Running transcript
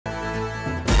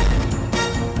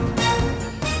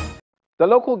The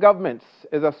local government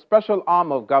is a special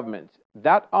arm of government,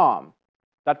 that arm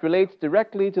that relates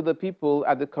directly to the people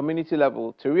at the community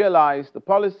level to realize the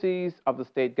policies of the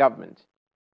state government.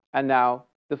 And now,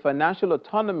 the financial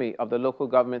autonomy of the local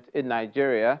government in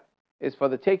Nigeria is for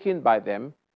the taking by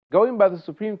them, going by the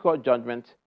Supreme Court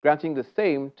judgment granting the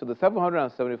same to the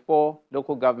 774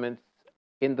 local governments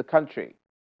in the country.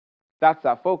 That's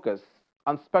our focus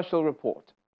on Special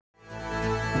Report.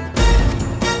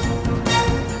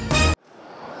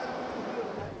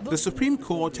 The Supreme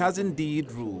Court has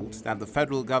indeed ruled that the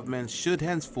federal government should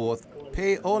henceforth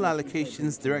pay all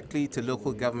allocations directly to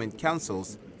local government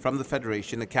councils from the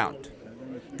Federation account.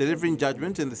 Delivering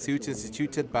judgment in the suit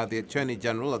instituted by the Attorney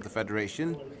General of the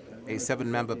Federation, a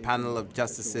 7-member panel of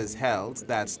justices held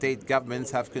that state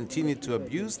governments have continued to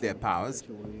abuse their powers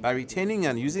by retaining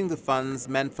and using the funds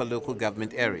meant for local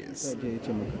government areas.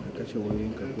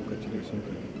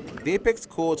 The Apex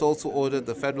Court also ordered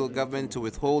the federal government to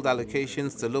withhold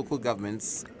allocations to local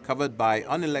governments covered by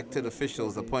unelected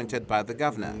officials appointed by the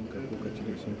governor.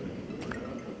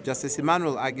 Justice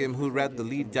Emmanuel Agim, who read the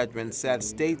lead judgment, said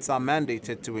states are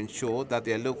mandated to ensure that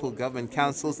their local government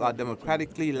councils are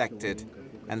democratically elected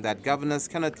and that governors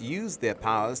cannot use their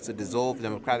powers to dissolve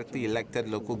democratically elected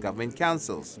local government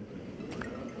councils.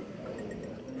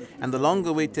 And the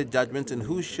long-awaited judgment on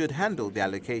who should handle the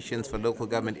allocations for local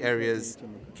government areas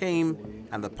came,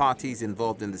 and the parties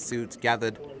involved in the suit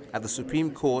gathered at the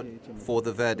Supreme Court for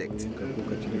the verdict.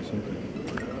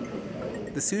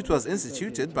 The suit was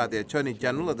instituted by the Attorney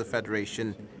General of the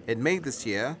Federation in May this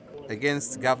year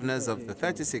against governors of the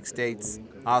 36 states,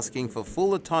 asking for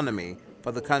full autonomy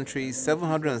for the country's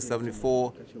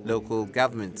 774 local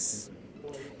governments.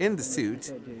 In the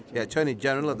suit, the Attorney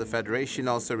General of the Federation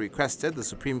also requested the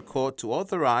Supreme Court to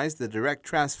authorize the direct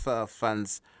transfer of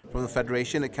funds from the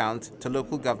Federation account to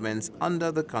local governments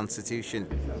under the Constitution.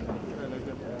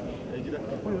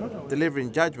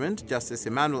 Delivering judgment, Justice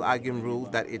Emmanuel Agim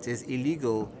ruled that it is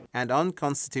illegal and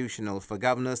unconstitutional for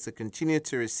governors to continue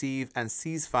to receive and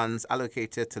seize funds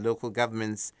allocated to local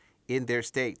governments in their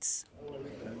states.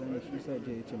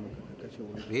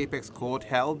 The Apex Court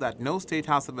held that no State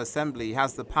House of Assembly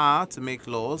has the power to make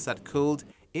laws that could,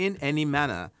 in any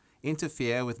manner,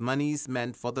 interfere with monies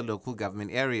meant for the local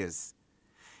government areas.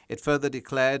 It further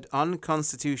declared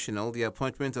unconstitutional the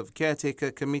appointment of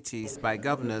caretaker committees by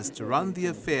governors to run the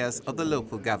affairs of the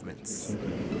local governments.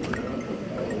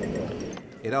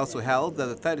 It also held that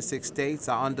the 36 states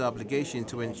are under obligation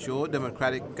to ensure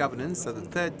democratic governance of the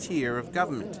third tier of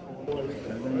government.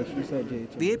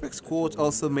 The Apex Court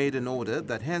also made an order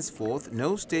that henceforth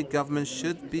no state government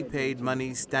should be paid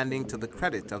money standing to the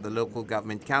credit of the local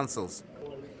government councils.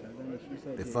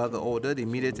 They further ordered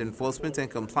immediate enforcement and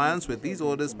compliance with these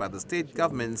orders by the state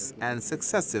governments and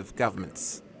successive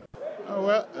governments.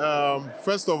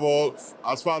 First of all,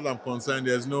 as far as I'm concerned,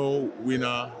 there's no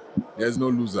winner, there's no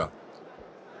loser.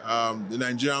 The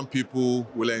Nigerian people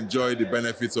will enjoy the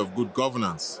benefits of good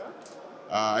governance.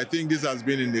 I think this has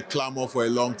been in the clamor for a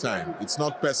long time. It's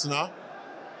not personal.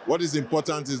 What is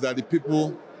important is that the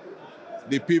people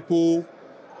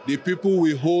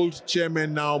will hold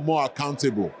chairmen now more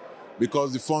accountable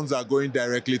because the funds are going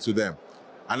directly to them.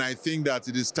 And I think that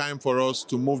it is time for us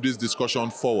to move this discussion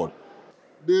forward.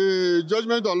 The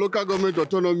judgment on local government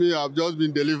autonomy have just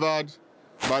been delivered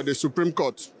by the Supreme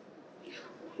Court.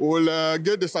 We will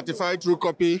get the certified true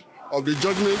copy of the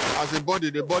judgment as a body,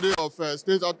 the body of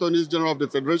State Attorneys General of the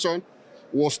Federation.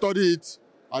 We'll study it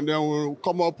and then we'll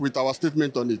come up with our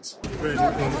statement on it.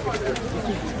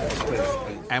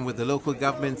 And with the local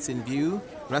governments in view,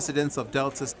 residents of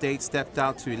Delta State stepped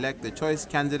out to elect the choice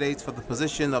candidates for the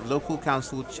position of local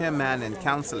council chairman and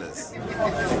councillors.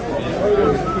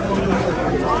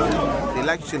 The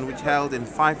election, which held in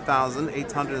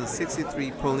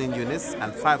 5,863 polling units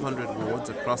and 500 wards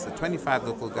across the 25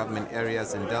 local government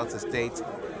areas in Delta State,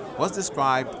 was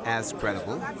described as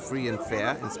credible, free and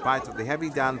fair in spite of the heavy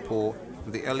downpour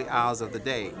in the early hours of the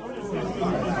day.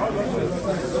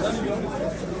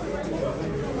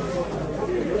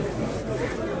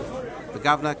 The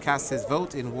governor cast his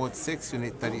vote in Ward 6,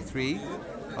 Unit 33,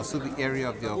 Osubi area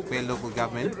of the Okwe local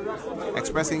government,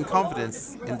 expressing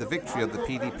confidence in the victory of the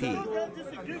PDP.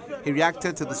 He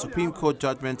reacted to the Supreme Court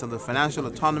judgment on the financial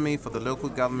autonomy for the local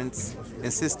governments,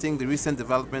 insisting the recent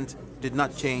development did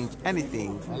not change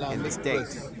anything in the state.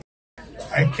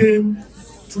 I came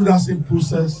through that same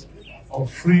process of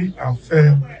free and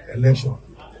fair election.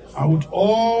 And with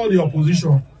all the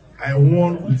opposition, I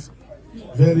won with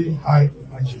very high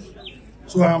margin.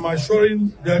 So I am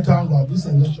assuring Delta that this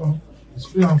election is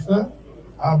free and fair.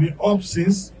 I have been up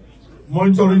since,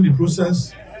 monitoring the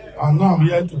process, and now I'm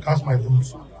here to cast my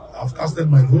vote I've casted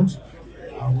my vote.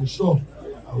 I will sure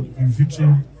I will be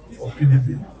victory for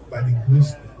PDP by the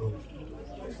grace of God.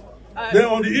 Then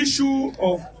on the issue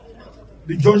of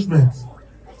the judgment,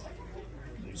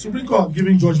 Supreme Court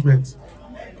giving judgment.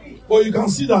 But you can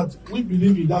see that we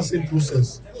believe in that same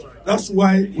process. That's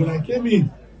why when I came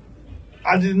in,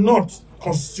 I did not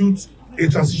constitute a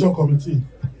transition committee.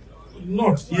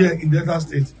 Not here in Delta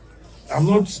State. I'm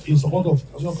not in support of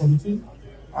transition committee.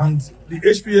 And the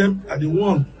HPM are the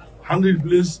one handling the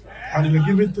place, and they were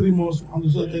given 3 months,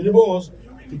 and so they enable us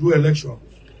to do election.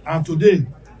 And today,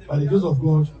 by the grace of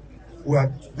God, we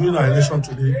are doing our election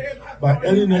today. By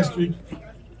early next week,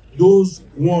 those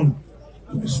won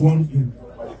will be sworn in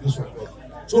by the grace of God.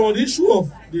 So on the issue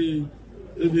of the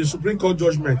Supreme Court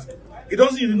judgment, it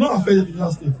did not affect the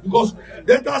Delta State, because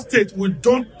Delta State will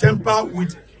don't tamper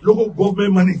with local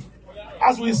government money.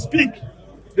 As we speak,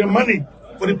 the money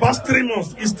for the past 3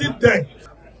 months is still there.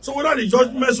 So whether the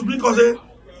judgment Supreme Court say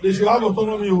they should have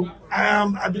autonomy,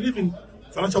 I believe in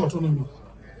financial autonomy.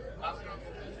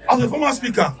 As a former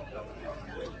speaker,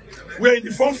 we are in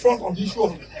the front of the issue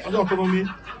of financial autonomy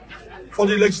for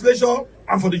the legislature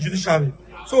and for the judiciary.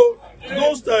 So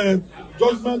those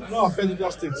judgments now affect the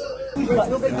Delta State. In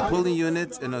the polling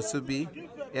unit in Osubi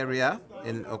area,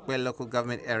 in Okwe local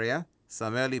government area,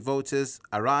 some early voters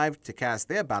arrived to cast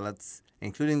their ballots,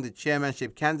 including the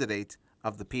chairmanship candidate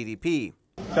of the PDP.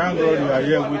 Thank God you are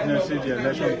here witnessing the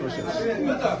election process.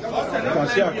 You can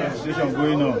see our conversation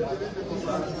going on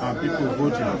and people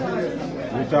voting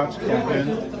without complaint,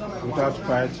 without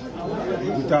fight,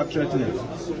 without threatening.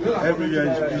 Everywhere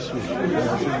is peaceful.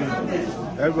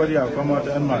 Everybody has come out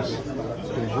en masse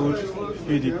to vote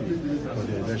PDP for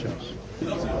the elections.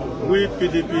 We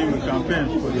PDP will campaign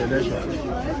for the elections.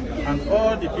 And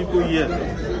all the people here,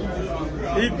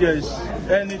 if there is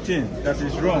anything that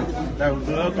is wrong, that we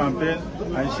do not campaign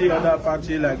and see other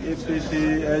parties like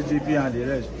APC, SDP and the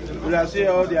rest, we will see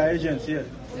all their agents here.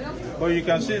 But you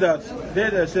can see that they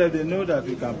themselves, they know that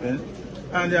we campaign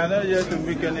and they are not here to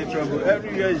make any trouble.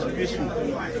 Everywhere is peaceful.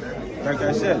 Like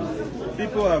I said,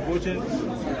 people are voting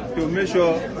to make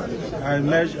sure I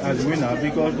emerge as winner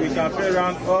because we campaign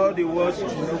around all the wards in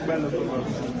Okwe local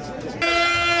government.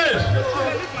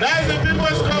 That's the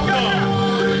people's governor.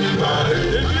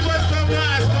 The people's governor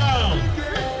has come.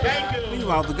 Thank you.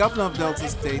 Meanwhile, the governor of Delta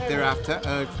State thereafter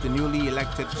urged the newly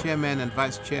elected chairman and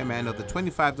vice chairman of the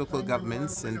 25 local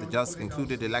governments in the just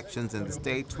concluded elections in the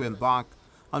state to embark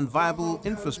on viable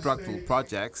infrastructural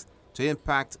projects to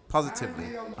impact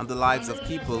positively on the lives of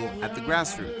people at the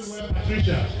grassroots.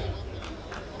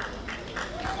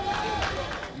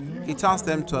 He tasked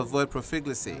them to avoid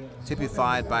profligacy,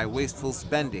 typified by wasteful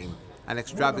spending and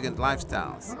extravagant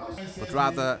lifestyles, but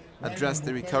rather address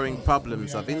the recurring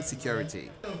problems of insecurity,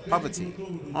 poverty,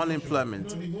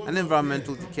 unemployment, and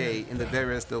environmental decay in the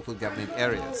various local government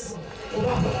areas.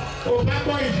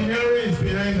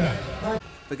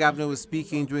 The governor was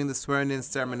speaking during the swearing-in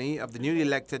ceremony of the newly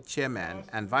elected chairman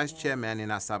and vice chairman in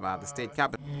Asaba, the state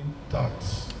capital.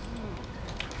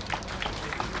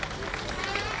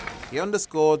 He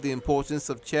underscored the importance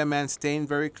of chairmen staying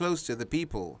very close to the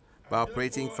people by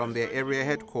operating from their area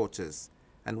headquarters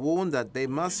and warned that they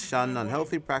must shun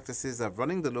unhealthy practices of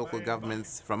running the local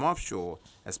governments from offshore,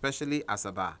 especially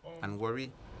Asaba and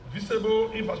Warri. Visible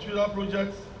infrastructural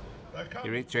projects. He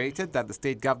reiterated that the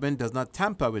state government does not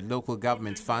tamper with local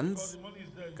government funds.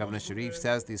 Governor Sharif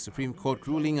says the Supreme Court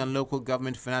ruling on local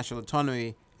government financial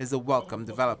autonomy is a welcome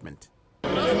development.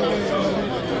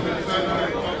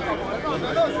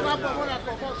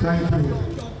 Thank you.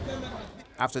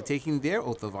 After taking their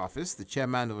oath of office, the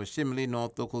chairman of Oshimili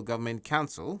North Local Government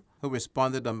Council, who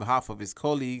responded on behalf of his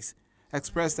colleagues,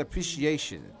 expressed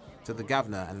appreciation to the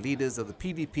governor and leaders of the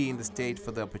PDP in the state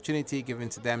for the opportunity given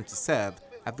to them to serve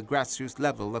at the grassroots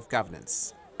level of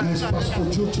governance. His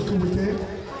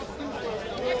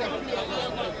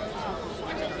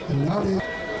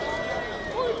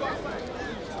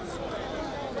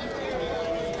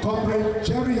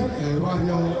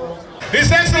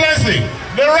Excellency,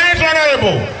 the Right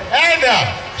Honorable Elder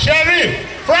Sheriff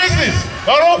Francis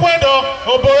Orokwendo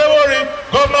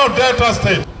Oborewori, Governor of Delta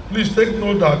State. Please take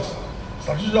note that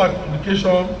strategic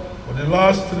application for the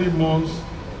last 3 months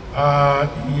are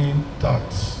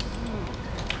intact.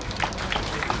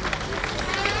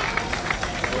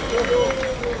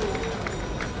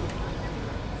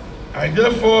 I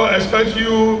therefore expect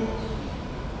you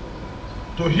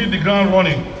to hit the ground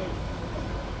running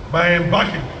by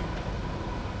embarking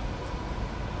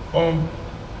on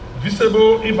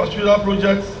visible infrastructural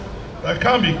projects that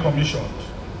can be commissioned.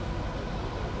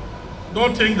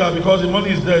 Don't think that because the money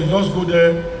is there, you just go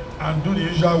there and do the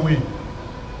usual way.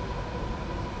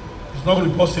 It's not going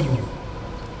to be possible.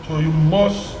 So you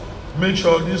must make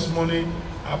sure this money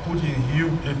are put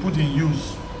in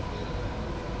use.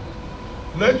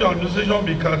 Let your administration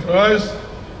be characterized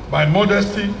by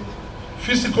modesty,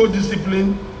 fiscal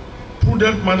discipline,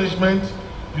 prudent management,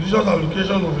 judicious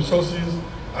allocation of resources,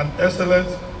 and excellent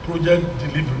project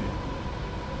delivery.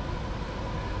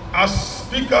 As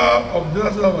Speaker of the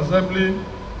Legislative Assembly,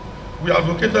 we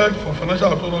advocated for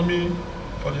financial autonomy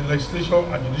for the legislature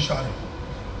and judiciary.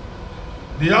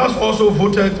 The House also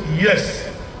voted yes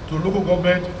to local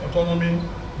government autonomy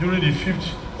during the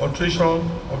 5th alteration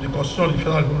of the Constitution of the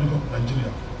Federal Republic of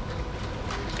Nigeria.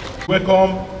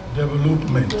 Welcome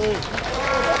development.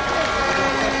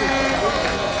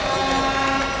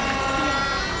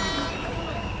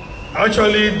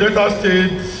 Actually, Delta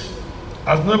State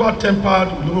has never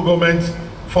tampered with local government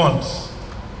funds.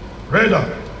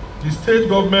 Rather, the state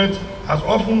government has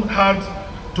often had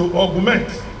to augment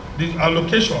the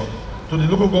allocation to the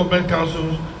local government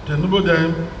councils to enable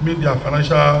them meet their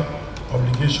financial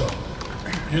obligation.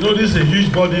 You know, this is a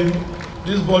huge burden.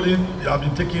 This burden has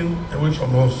been taken away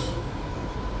from us.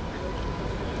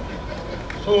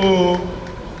 So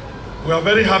we are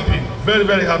very happy, very,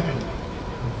 very happy,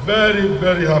 very,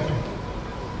 very happy.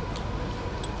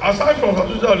 Aside from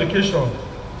statutory allocation,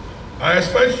 I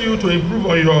expect you to improve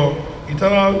on your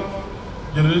internal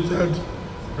generated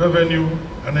revenue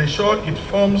and ensure it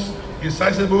forms a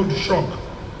sizable chunk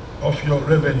of your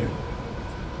revenue.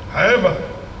 However,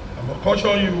 I must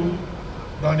caution you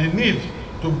that the need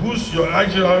to boost your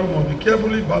IGR must be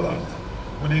carefully balanced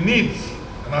with the needs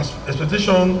and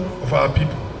expectation of our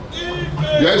people.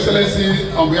 Your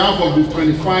Excellency, on behalf of the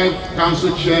 25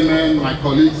 council chairmen, my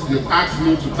colleagues, they've asked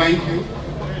me to thank you,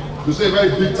 to say a very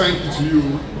big thank you to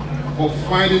you for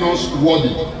finding us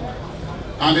worthy.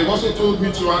 And they've also told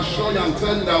me to assure you and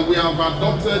tell you that we have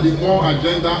adopted the more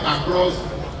agenda across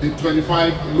the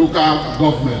 25 local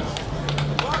governments.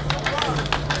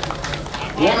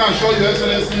 I want to assure Your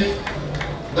Excellency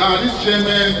that this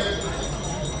chairman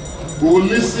will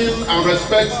listen and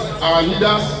respect our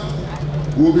leaders,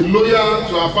 will be loyal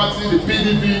to our party, the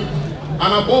PDP,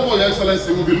 and above all, Your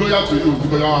Excellency, will be loyal to you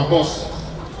because you are our boss.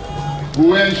 We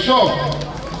will ensure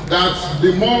that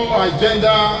the more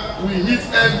agenda we hit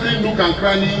every nook and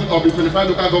cranny of the 25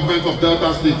 local governments of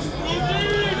Delta State.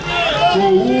 So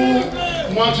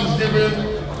who much is given,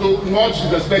 so much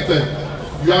is expected.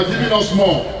 You are giving us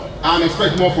more and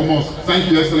expect more from us. Thank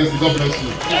you, Your Excellency. God bless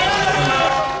you.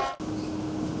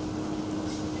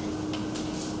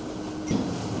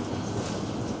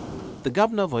 The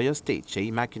Governor of Oyo State,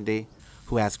 Seyi Makinde,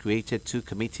 who has created 2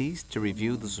 committees to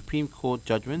review the Supreme Court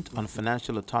judgment on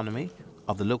financial autonomy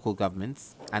of the local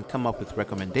governments and come up with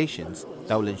recommendations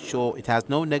that will ensure it has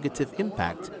no negative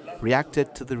impact,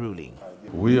 reacted to the ruling.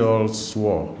 We all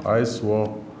swore, I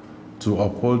swore, to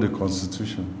uphold the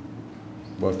Constitution.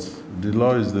 But the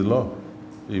law is the law.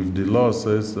 If the law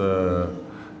says, if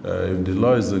the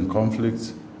law is in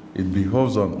conflict, it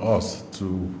behoves on us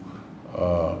to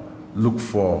look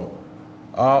for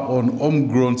our own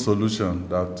homegrown solution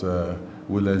that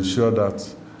will ensure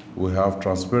that we have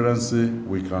transparency,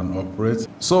 we can operate.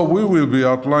 So we will be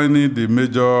outlining the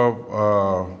major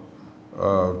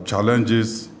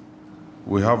challenges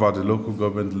we have at the local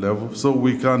government level, so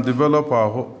we can develop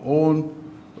our own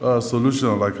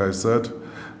solution, like I said.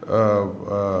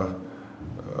 I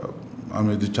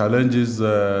mean, the challenges,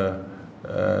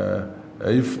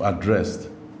 if addressed,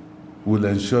 will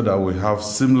ensure that we have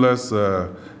seamless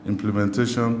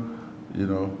implementation, you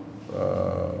know,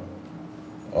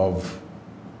 of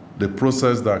the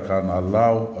process that can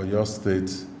allow Oyo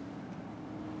State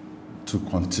to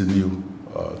continue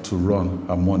to run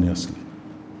harmoniously.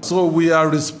 So we are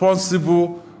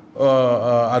responsible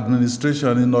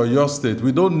administration in Oyo State.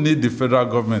 We don't need the federal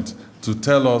government to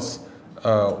tell us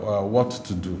what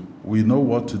to do. We know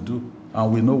what to do,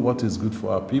 and we know what is good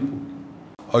for our people.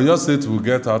 Oyo State will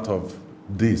get out of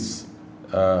this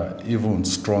even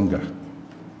stronger.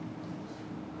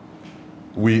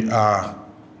 We are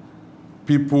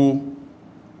people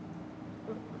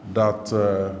that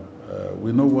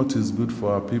we know what is good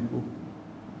for our people.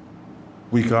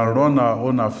 We can run our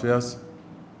own affairs.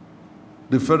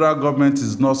 The federal government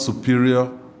is not superior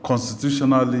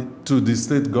constitutionally to the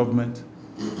state government.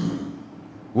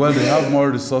 Well, they have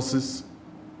more resources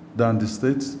than the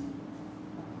states,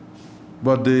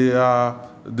 but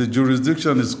the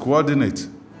jurisdiction is coordinate.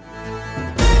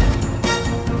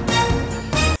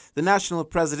 The national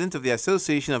president of the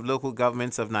Association of Local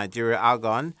Governments of Nigeria,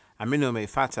 ALGON, Aminu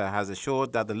Fata, has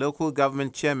assured that the local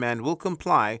government chairman will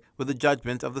comply with the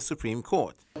judgment of the Supreme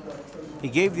Court. He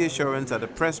gave the assurance at a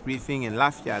press briefing in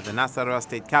Lafia, the Nasarawa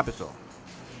state capital.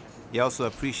 He also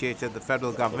appreciated the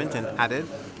federal government and added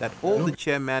that all the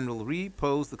chairmen will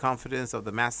repose the confidence of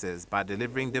the masses by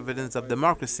delivering dividends of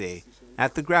democracy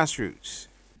at the grassroots.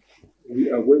 We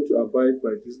are going to abide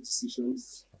by these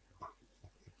decisions,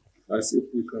 as if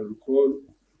we can recall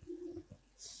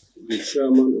the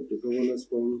chairman of the Governors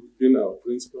Forum, being our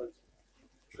principal,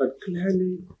 had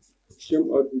clearly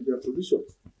came out with their position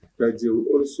that they will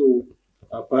also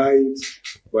abide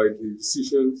by the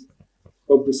decisions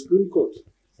of the Supreme Court.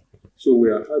 So we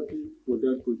are happy with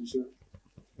that position,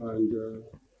 and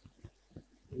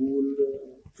we will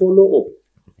follow up.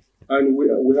 And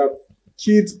we have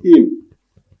keyed in,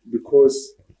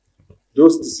 because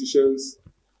those decisions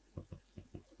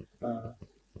are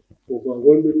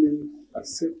overwhelmingly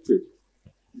accepted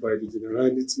by the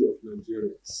generality of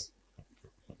Nigerians.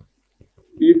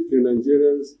 If the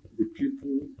Nigerians, the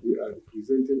people we are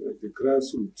representing at the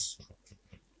grassroots,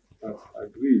 have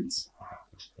agreed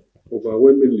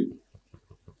overwhelmingly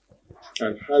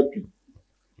and happy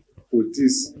with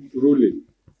this ruling,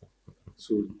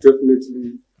 so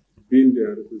definitely being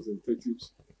their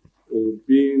representatives or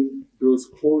being those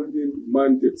holding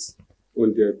mandates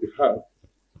on their behalf,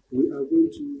 we are going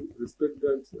to respect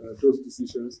those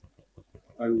decisions,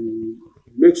 and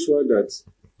make sure that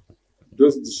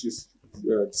those decisions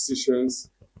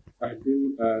are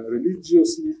being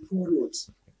religiously followed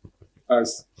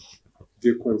as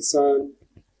they concern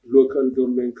local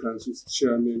government councils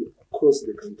chairmen across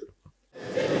the country.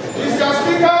 Mr.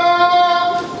 Speaker!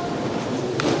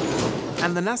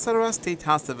 And the Nasarawa State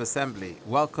House of Assembly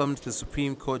welcomed the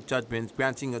Supreme Court judgment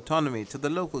granting autonomy to the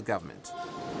local government.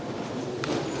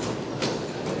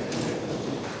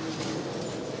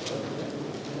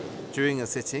 During a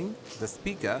sitting, the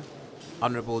Speaker,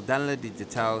 Honorable Danle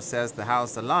Digital, says the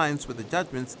House aligns with the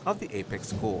judgments of the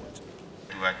Apex Court.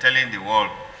 We are telling the world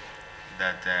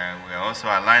that we are also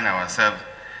align ourselves.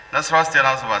 Nasarawa State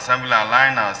House of Assembly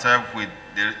align ourselves with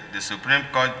the Supreme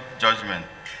Court judgment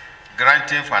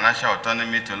granting financial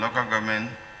autonomy to local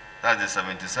government. That's the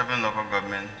 77 local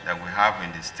government that we have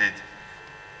in the state.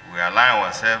 We align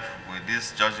ourselves with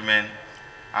this judgment,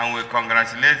 and we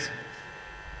congratulate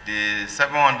the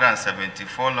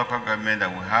 774 local government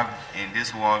that we have in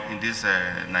this world, in this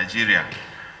Nigeria.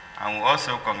 And we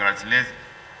also congratulate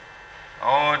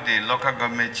all the local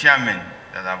government chairmen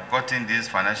that have gotten this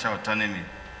financial autonomy.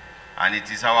 And it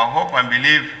is our hope and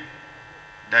belief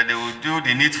that they will do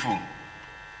the needful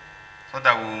so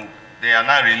that they are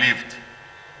not relieved.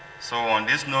 So on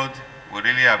this note, we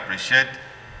really appreciate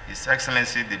His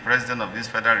Excellency, the President of this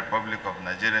Federal Republic of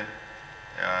Nigeria,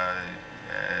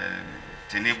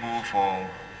 Tinubu, for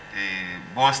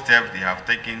the bold steps they have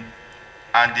taken,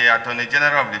 and the Attorney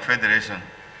General of the Federation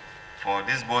for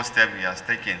this bold step he has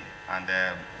taken. And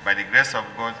by the grace of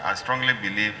God, I strongly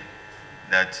believe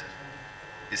that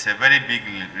it's a very big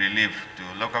relief to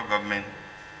local government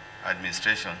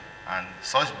administration. And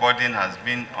such burden has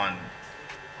been on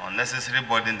unnecessary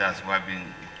burden that we have been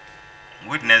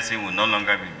witnessing will no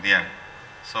longer be there.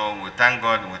 So we thank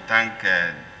God, we thank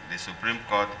the Supreme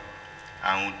Court,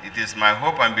 and it is my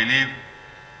hope and belief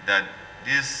that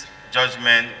this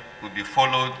judgment will be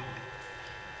followed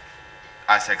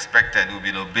as expected, will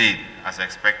be obeyed as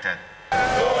expected.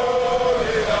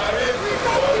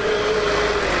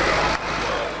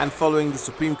 And following the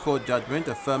Supreme Court judgment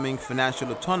affirming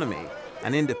financial autonomy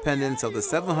and independence of the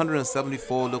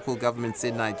 774 local governments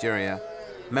in Nigeria,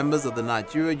 members of the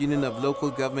Nigeria Union of Local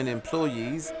Government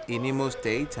Employees in Imo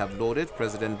State have lauded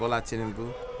President Bola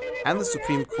Tinubu and the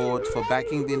Supreme Court for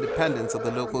backing the independence of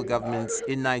the local governments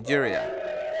in Nigeria.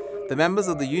 The members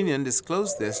of the union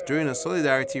disclosed this during a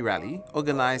solidarity rally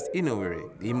organized in Owerri,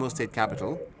 the Imo State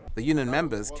capital. The union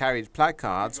members carried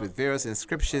placards with various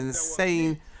inscriptions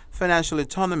saying financial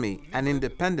autonomy and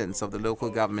independence of the local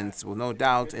governments will no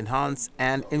doubt enhance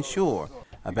and ensure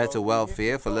a better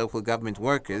welfare for local government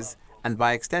workers and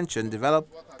by extension develop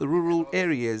the rural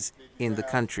areas in the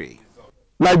country.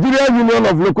 Nigeria Union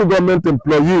of Local Government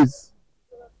Employees,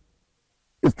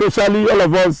 especially all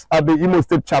of us at the Imo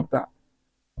State chapter,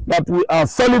 that we are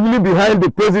solidly behind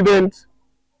the President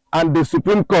and the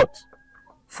Supreme Court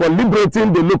for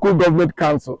liberating the local government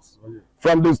councils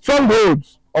from the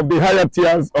strongholds of the higher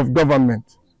tiers of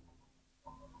government.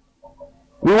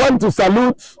 We want to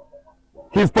salute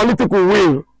his political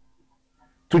will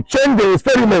to change the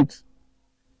experiment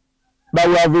that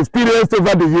we have experienced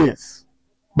over the years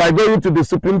by going to the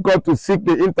Supreme Court to seek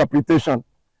the interpretation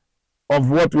of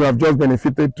what we have just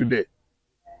benefited today.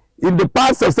 In the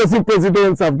past, successive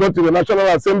presidents have gone to the National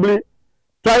Assembly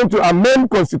trying to amend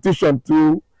constitution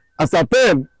to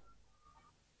ascertain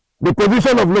the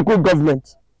position of local government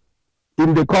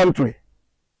in the country.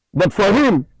 But for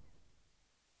him,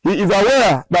 He is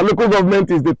aware that local government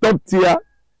is the top tier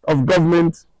of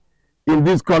government in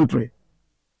this country.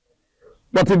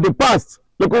 But in the past,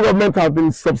 local government have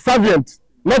been subservient,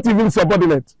 not even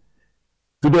subordinate,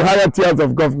 to the higher tiers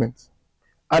of government.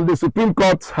 And the Supreme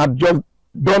Court had just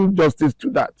done justice to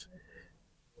that.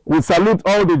 We salute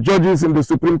all the judges in the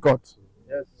Supreme Court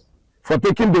for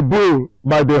taking the bull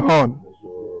by the horn.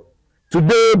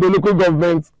 Today, the local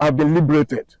governments have been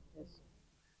liberated.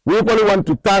 We equally want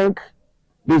to thank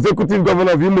the Executive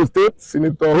Governor of Imo State,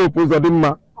 Senator Hope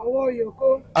Uzodinma,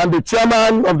 and the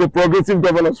Chairman of the Progressive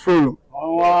Governors Forum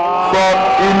for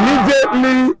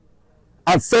immediately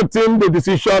accepting the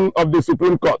decision of the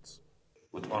Supreme Court.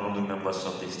 With honorable members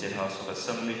of the State House of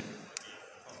Assembly.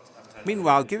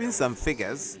 Meanwhile, giving some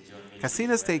figures,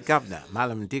 Katsina State Governor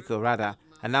Malam Diko Rada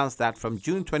announced that from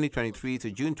June 2023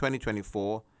 to June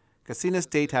 2024, Katsina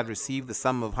State had received the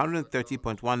sum of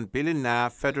 130.1 billion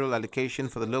naira federal allocation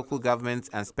for the local governments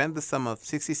and spent the sum of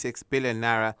 66 billion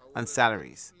naira on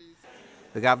salaries.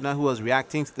 The governor, who was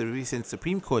reacting to the recent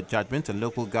Supreme Court judgment on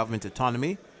local government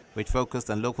autonomy, which focused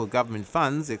on local government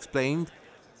funds, explained,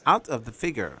 out of the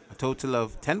figure, a total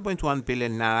of 10.1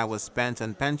 billion naira was spent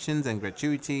on pensions and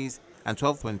gratuities and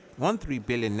 12.13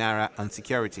 billion naira on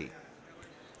security.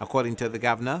 According to the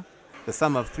governor, the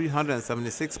sum of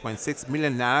 376.6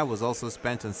 million naira was also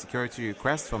spent on security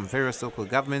requests from various local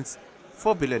governments,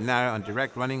 4 billion naira on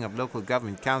direct running of local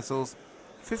government councils,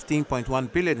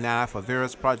 15.1 billion naira for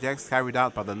various projects carried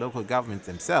out by the local governments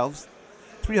themselves,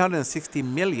 360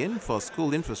 million for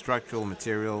school infrastructural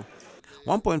material,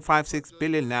 1.56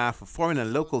 billion naira for foreign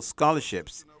and local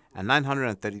scholarships, and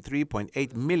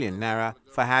 933.8 million naira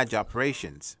for Hajj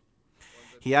operations.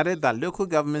 He added that local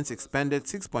governments expended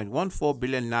 6.14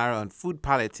 billion naira on food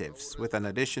palliatives, with an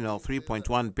additional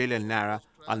 3.1 billion naira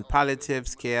on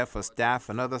palliatives care for staff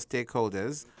and other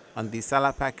stakeholders on the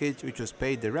Salah package, which was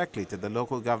paid directly to the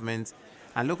local government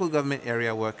and local government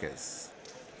area workers.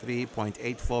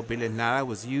 3.84 billion naira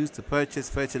was used to purchase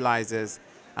fertilizers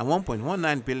and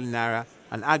 1.19 billion naira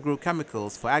on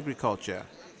agrochemicals for agriculture.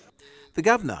 The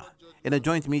governor, in a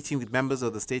joint meeting with members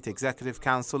of the State Executive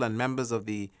Council and members of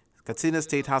the Katsina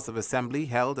State House of Assembly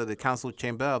held at the council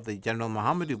chamber of the General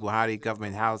Muhammadu Buhari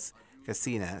Government House,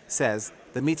 Katsina, says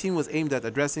the meeting was aimed at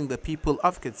addressing the people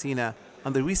of Katsina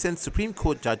on the recent Supreme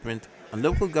Court judgment on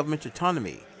local government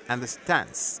autonomy and the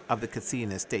stance of the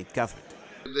Katsina State government.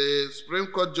 The Supreme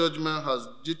Court judgment has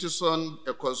jettisoned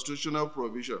a constitutional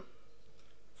provision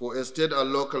for a state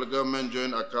and local government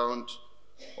joint account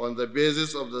on the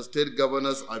basis of the state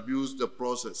governors abuse the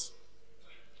process.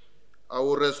 I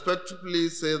will respectfully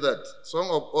say that some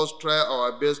of us try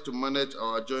our best to manage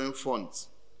our joint funds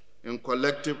in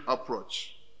collective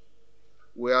approach.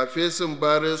 We are facing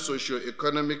various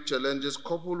socio-economic challenges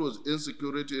coupled with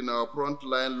insecurity in our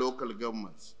frontline local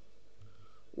governments.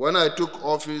 When I took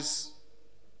office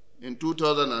in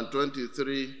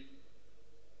 2023,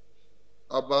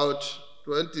 about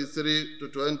 23 to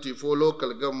 24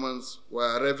 local governments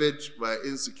were ravaged by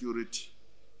insecurity.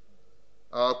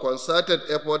 Our concerted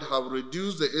efforts have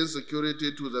reduced the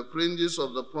insecurity to the fringes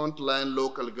of the frontline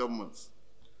local governments.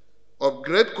 Of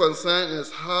great concern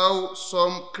is how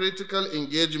some critical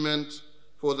engagement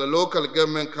for the local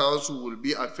government council will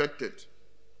be affected.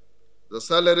 The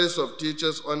salaries of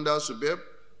teachers under SUBEB,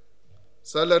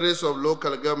 salaries of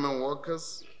local government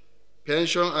workers,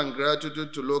 pension and gratuity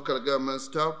to local government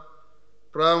staff,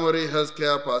 primary health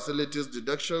care facilities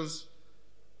deductions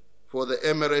for the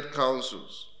emirate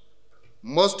councils.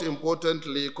 Most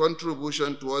importantly,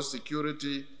 contribution towards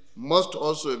security must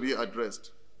also be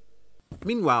addressed.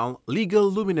 Meanwhile, legal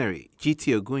luminary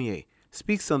G.T. Ogunye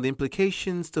speaks on the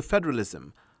implications to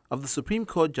federalism of the Supreme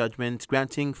Court judgment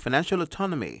granting financial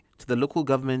autonomy to the local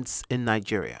governments in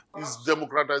Nigeria. It's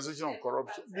democratization of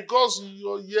corruption. Because,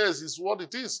 yes, it's what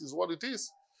it is. It's what it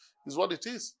is. It's what it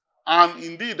is. And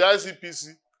indeed, ICPC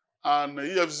and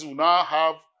EFCC will now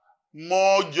have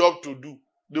more job to do.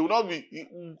 They will not be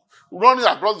running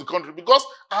across the country because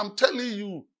I'm telling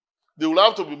you, they will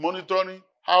have to be monitoring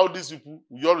how these people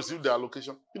will receive their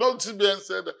allocation. You know, the CBN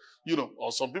said that,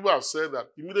 or some people have said that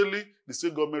immediately the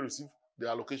state government receives their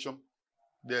allocation,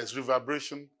 there's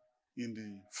reverberation in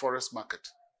the forest market.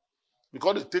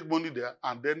 Because they take money there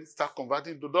and then start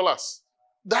converting to dollars.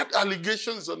 That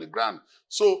allegation is on the ground.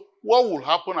 So what will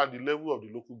happen at the level of the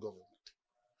local government?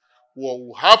 What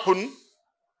will happen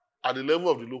at the level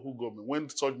of the local government when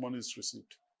such money is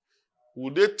received?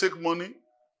 Will they take money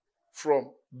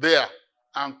from there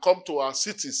and come to our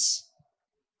cities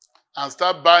and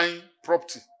start buying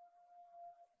property,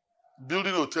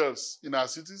 building hotels in our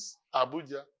cities,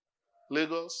 Abuja,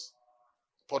 Lagos,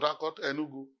 Port Harcourt,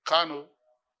 Enugu, Kano,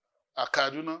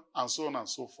 Kaduna, and so on and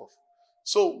so forth.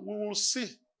 So we will see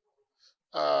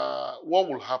what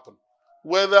will happen.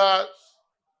 Whether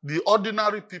the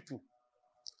ordinary people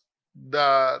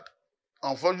that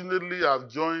unfortunately have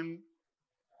joined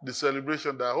the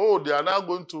celebration that, oh, they are now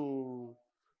going to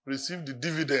receive the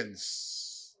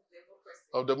dividends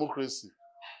of democracy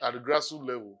at the grassroots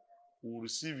level, will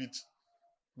receive it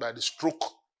by the stroke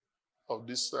of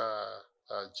this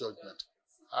judgment.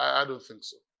 I don't think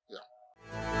so. Yeah.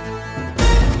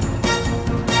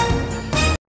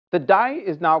 The die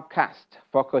is now cast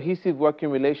for a cohesive working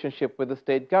relationship with the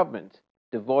state government,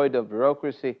 devoid of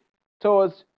bureaucracy,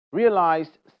 towards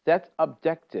realized set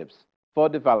objectives for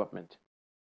development.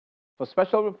 For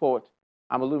Special Report,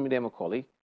 I'm Olumide Macaulay.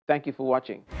 Thank you for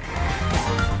watching.